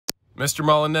Mr.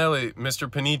 Molinelli, Mr.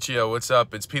 Paniccia, what's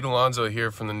up? It's Pete Alonso here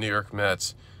from the New York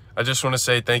Mets. I just want to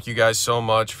say thank you guys so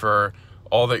much for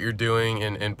all that you're doing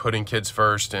and putting kids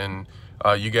first. And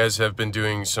you guys have been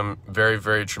doing some very,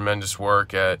 very tremendous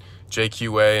work at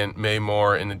JQA and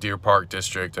Maymore in the Deer Park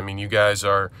District. I mean, you guys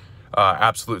are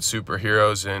absolute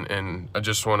superheroes, and I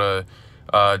just want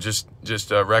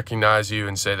to recognize you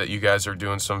and say that you guys are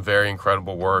doing some very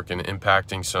incredible work and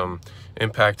impacting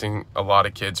a lot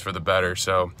of kids for the better.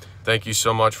 So thank you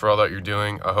so much for all that you're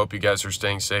doing. I hope you guys are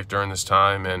staying safe during this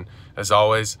time, and as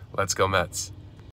always, let's go Mets.